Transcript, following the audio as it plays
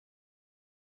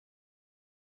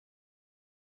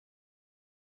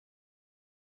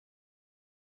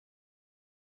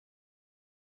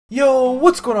Yo,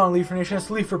 what's going on, Leafer Nation?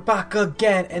 It's Leafer back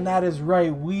again, and that is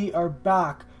right, we are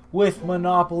back with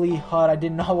Monopoly HUD. I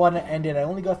did not want to end it. I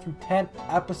only got through 10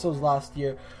 episodes last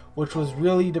year, which was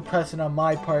really depressing on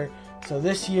my part. So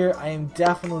this year, I am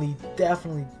definitely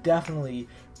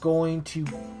going to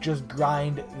just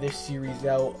grind this series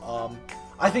out.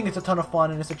 I think it's a ton of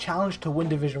fun, and it's a challenge to win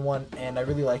Division 1, and I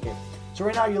really like it. So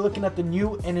right now, you're looking at the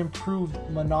new and improved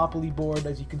Monopoly board.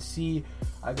 As you can see,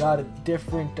 I got a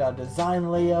different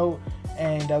design layout,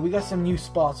 and we got some new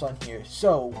spots on here.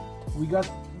 So we got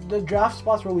the draft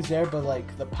spots were always there, but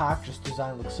like the pack just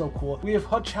design looks so cool. We have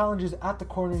HUD challenges at the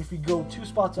corner. If you go 2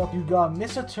 spots up, you got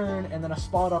miss a turn and then a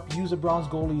spot up, use a bronze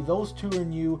goalie. Those 2 are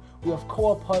new. We have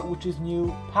co-op HUD, which is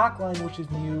new, pack line, which is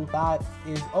new. That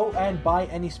is, oh, and buy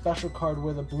any special card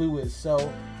where the blue is.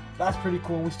 So that's pretty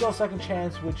cool. And we still have second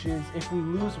chance, which is if we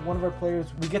lose one of our players,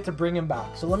 we get to bring him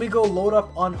back. So let me go load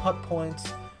up on HUD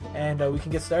points, and we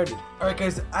can get started. Alright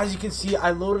guys, as you can see,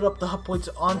 I loaded up the HUD points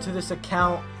onto this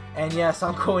account, and yes,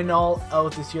 I'm going all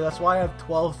out this year. That's why I have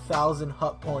 12,000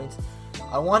 HUD points.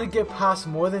 I want to get past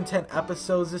more than 10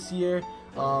 episodes this year,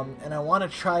 and I want to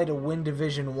try to win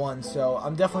Division 1, so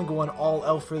I'm definitely going all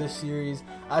out for this series,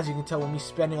 as you can tell with me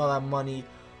spending all that money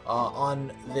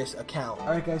on this account.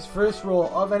 Alright guys, first roll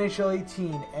of NHL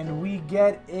 18, and we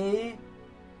get a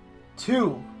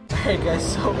 2. Alright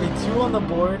guys, so a 2 on the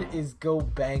board is go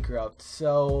bankrupt.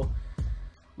 So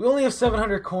we only have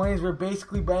 700 coins. We're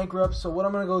basically bankrupt. So what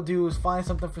I'm going to go do is find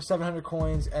something for 700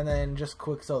 coins and then just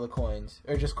quick sell the coins.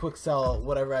 Or just quick sell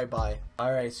whatever I buy.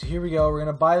 Alright, so here we go. We're going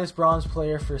to buy this bronze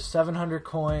player for 700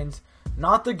 coins.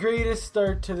 Not the greatest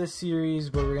start to the series,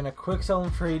 but we're going to quick sell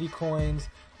him for 80 coins.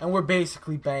 And we're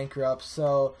basically bankrupt,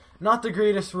 so not the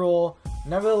greatest roll.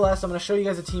 Nevertheless, I'm going to show you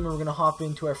guys a team, and we're going to hop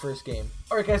into our first game.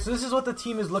 Alright guys, so this is what the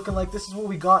team is looking like. This is what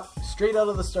we got straight out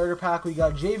of the starter pack. We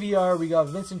got JVR, we got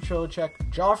Vincent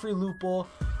Trocheck, Joffrey Lupul,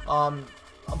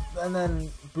 and then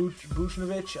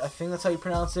Buchnovic, I think that's how you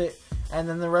pronounce it. And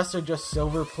then the rest are just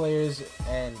silver players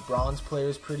and bronze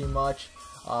players pretty much.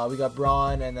 We got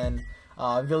Braun, and then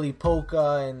Vili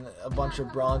Polka, and a bunch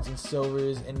of bronze and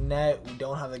silvers. In net, we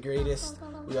don't have the greatest.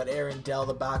 We got Aaron Dell,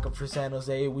 the backup for San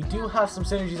Jose. We do have some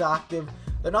synergies active.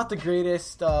 They're not the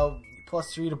greatest.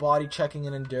 +3 to body checking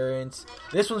and endurance.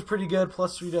 This one's pretty good.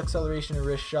 +3 to acceleration and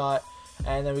wrist shot.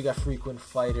 And then we got frequent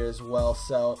fighter as well.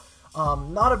 So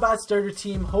not a bad starter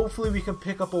team. Hopefully we can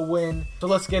pick up a win. So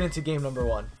let's get into game number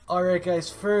 1. Alright guys,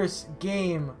 first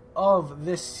game of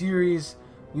this series.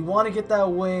 We want to get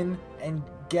that win and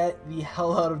get the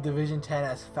hell out of Division 10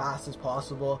 as fast as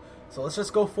possible. So let's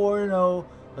just go 4-0.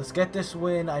 Let's get this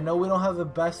win. I know we don't have the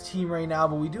best team right now,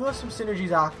 but we do have some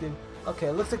synergies active. Okay,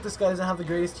 it looks like this guy doesn't have the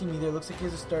greatest team either. It looks like he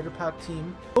has a starter pack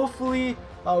team. Hopefully,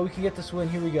 we can get this win.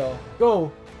 Here we go.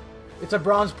 Go! It's a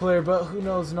bronze player, but who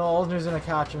knows? No, Alder's gonna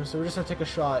catch him, so we're just gonna take a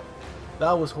shot.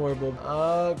 That was horrible.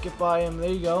 Get by him. There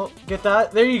you go. Get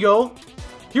that. There you go.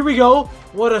 Here we go.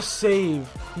 What a save.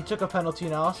 He took a penalty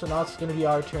now, so now it's going to be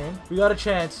our turn. We got a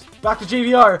chance. Back to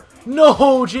JVR. No,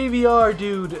 JVR,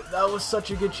 dude. That was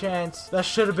such a good chance. That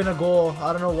should have been a goal.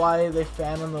 I don't know why they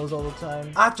fan on those all the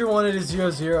time. After 1, it is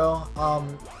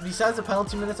 0-0. Besides the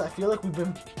penalty minutes, I feel like we've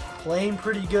been playing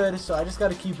pretty good, so I just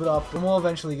got to keep it up, and we'll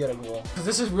eventually get a goal. Because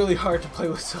this is really hard to play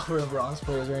with silver and bronze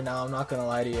players right now. I'm not going to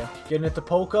lie to you. Getting it to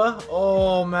Polka.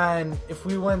 Oh, man. If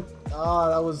we went...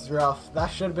 that was rough. That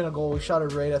should have been a goal. We shot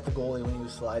it right at the goalie when he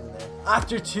was sliding there.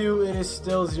 After 2, it is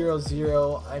still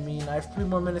 0-0. I mean, I have 3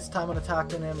 more minutes time on attack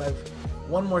than him. I have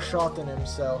 1 more shot than him,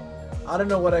 so I don't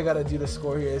know what I gotta do to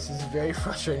score here. This is very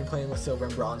frustrating playing with silver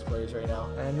and bronze players right now.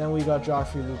 And then we got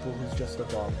Joffrey Lupul, who's just a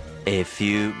bomb. A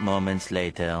few moments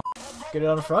later. Get it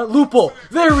on the front. Lupul!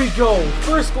 There we go!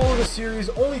 First goal of the series.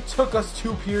 Only took us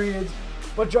 2 periods,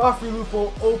 but Joffrey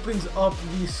Lupul opens up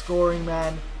the scoring,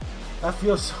 man. That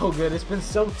feels so good. It's been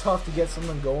so tough to get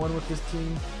something going with this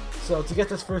team. So to get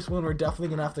this first win, we're definitely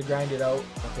going to have to grind it out.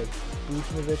 Okay,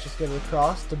 Buchnovic just get it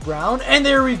across to Brown. And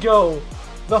there we go!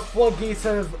 The floodgates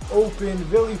have opened.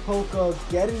 Vili Polka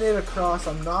getting it across.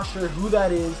 I'm not sure who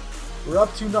that is. We're up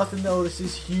 2-0 though. This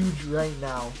is huge right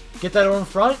now. Get that in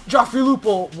front. Joffrey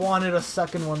Lupul wanted a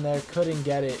second one there. Couldn't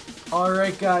get it.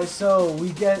 Alright guys, so we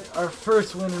get our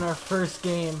first win in our first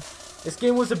game. This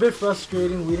game was a bit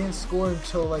frustrating. We didn't score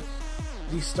until like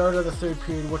the start of the 3rd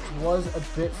period, which was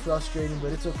a bit frustrating,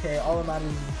 but it's okay. All that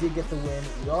matters is we did get the win.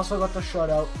 We also got the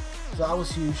shutout, so that was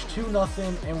huge.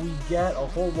 2-0, and we get a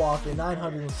whole whopping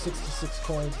 966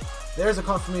 coins. There's a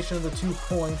confirmation of the 2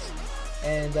 points,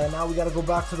 and now we got to go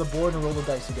back to the board and roll the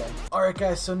dice again. Alright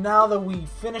guys, so now that we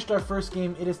finished our first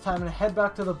game, it is time to head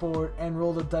back to the board and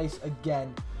roll the dice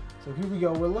again. So here we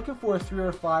go. We're looking for a 3 or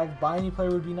a 5. Buy any player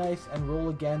would be nice, and roll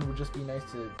again would just be nice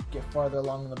to get farther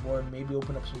along the board. Maybe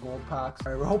open up some gold packs.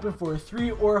 All right, we're hoping for a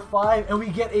 3 or a 5, and we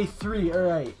get a 3. All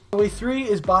right. So a 3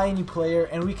 is buy any player,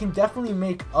 and we can definitely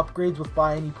make upgrades with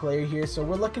buy any player here. So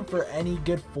we're looking for any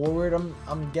good forward,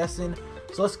 I'm guessing.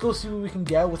 So let's go see what we can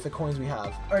get with the coins we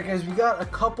have. Alright guys, we got a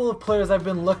couple of players I've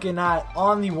been looking at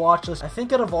on the watch list. I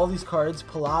think out of all these cards,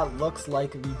 Palat looks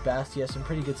like the best. He has some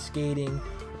pretty good skating,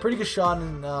 pretty good shot,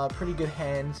 and pretty good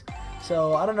hands.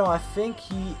 So I don't know, I think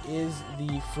he is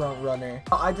the front runner.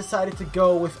 I decided to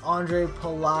go with Andre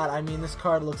Palat. I mean, this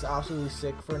card looks absolutely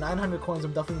sick. For 900 coins,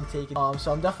 I'm definitely going to take it.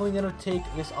 So I'm definitely going to take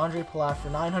this Andre Palat for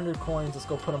 900 coins. Let's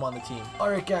go put him on the team.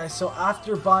 Alright guys, so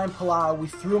after buying Palat, we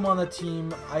threw him on the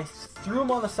team. I threw him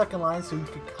on the second line so we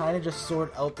could kind of just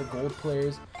sort out the gold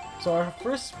players. So our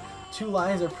first 2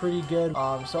 lines are pretty good.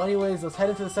 So anyways, let's head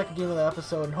into the second game of the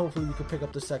episode, and hopefully we can pick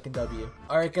up the second W.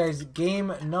 Alright guys,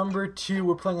 game number 2.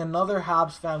 We're playing another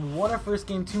Habs fan. We won our first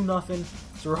game 2-0,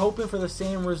 so we're hoping for the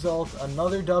same result,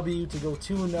 another W to go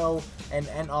 2-0 and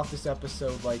end off this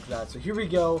episode like that. So here we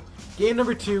go. Game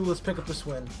number 2, let's pick up this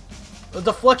win. A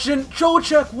deflection,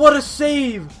 Trocheck, what a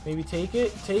save! Maybe take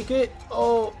it, take it.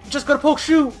 Oh, just got a poke,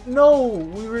 shoot. No,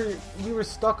 we were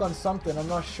stuck on something. I'm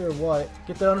not sure what.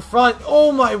 Get that on front.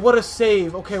 Oh my, what a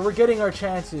save. Okay, we're getting our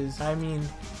chances. I mean,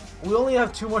 we only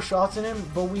have 2 more shots in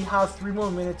him, but we have 3 more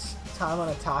minutes time on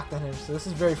attack than him, so this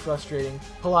is very frustrating.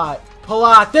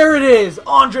 Palat, there it is!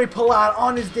 Andre Palat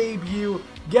on his debut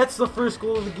gets the first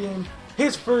goal of the game.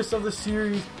 His first of the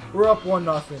series. We're up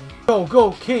 1-0.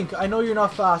 Go, Kink. I know you're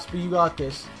not fast, but you got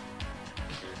this.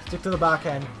 Stick to the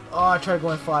backhand. Oh, I tried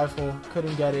going 5-hole.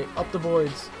 Couldn't get it. Up the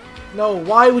boards. No,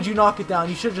 why would you knock it down?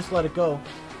 You should just let it go.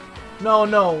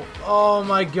 No. Oh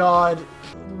my god.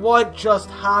 What just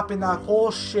happened that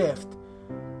whole shift?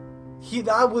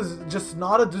 That was just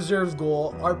not a deserved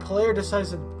goal. Our player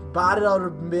decides to bat it out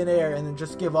of midair and then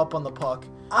just give up on the puck.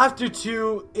 After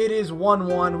 2, it is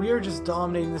 1-1. We are just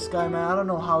dominating this guy, man. I don't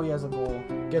know how he has a goal.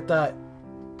 Get that.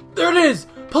 There it is!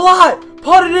 Palat!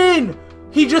 Put it in!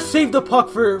 He just saved the puck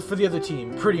for the other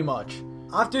team, pretty much.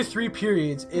 After 3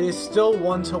 periods, it is still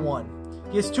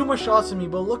 1-1. He has 2 more shots than me,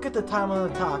 but look at the time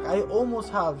on attack. I almost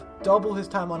have double his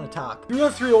time on attack.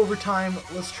 3-on-3 overtime.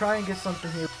 Let's try and get something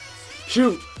here.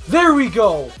 Shoot! There we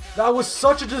go! That was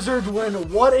such a deserved win.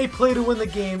 What a play to win the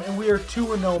game, and we are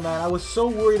 2-0, man. I was so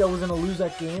worried I was going to lose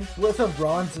that game. With a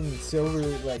bronze and silver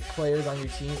players on your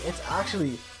team, it's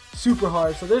actually super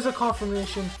hard. So there's a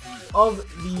confirmation of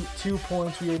the 2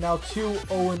 points. We are now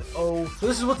 2-0-0. So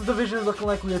this is what the division is looking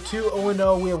like. We are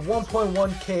 2-0-0. We have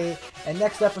 1.1k. And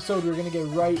next episode, we're going to get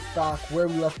right back where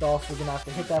we left off. We're going to have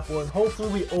to hit that board. And hopefully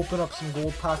we open up some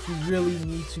gold packs. We really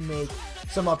need to make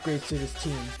some upgrades to this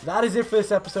team. That is it for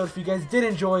this episode. If you guys did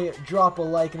enjoy it, drop a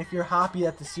like. And if you're happy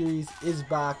that the series is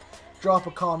back, drop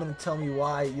a comment and tell me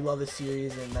why you love this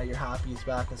series and that you're happy it's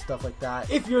back and stuff like that.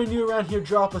 If you're new around here,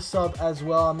 drop a sub as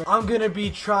well. I'm going to be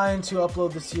trying to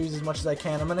upload the series as much as I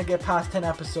can. I'm going to get past 10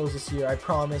 episodes this year, I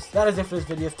promise. That is it for this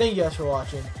video. Thank you guys for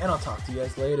watching, and I'll talk to you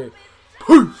guys later.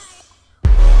 Peace!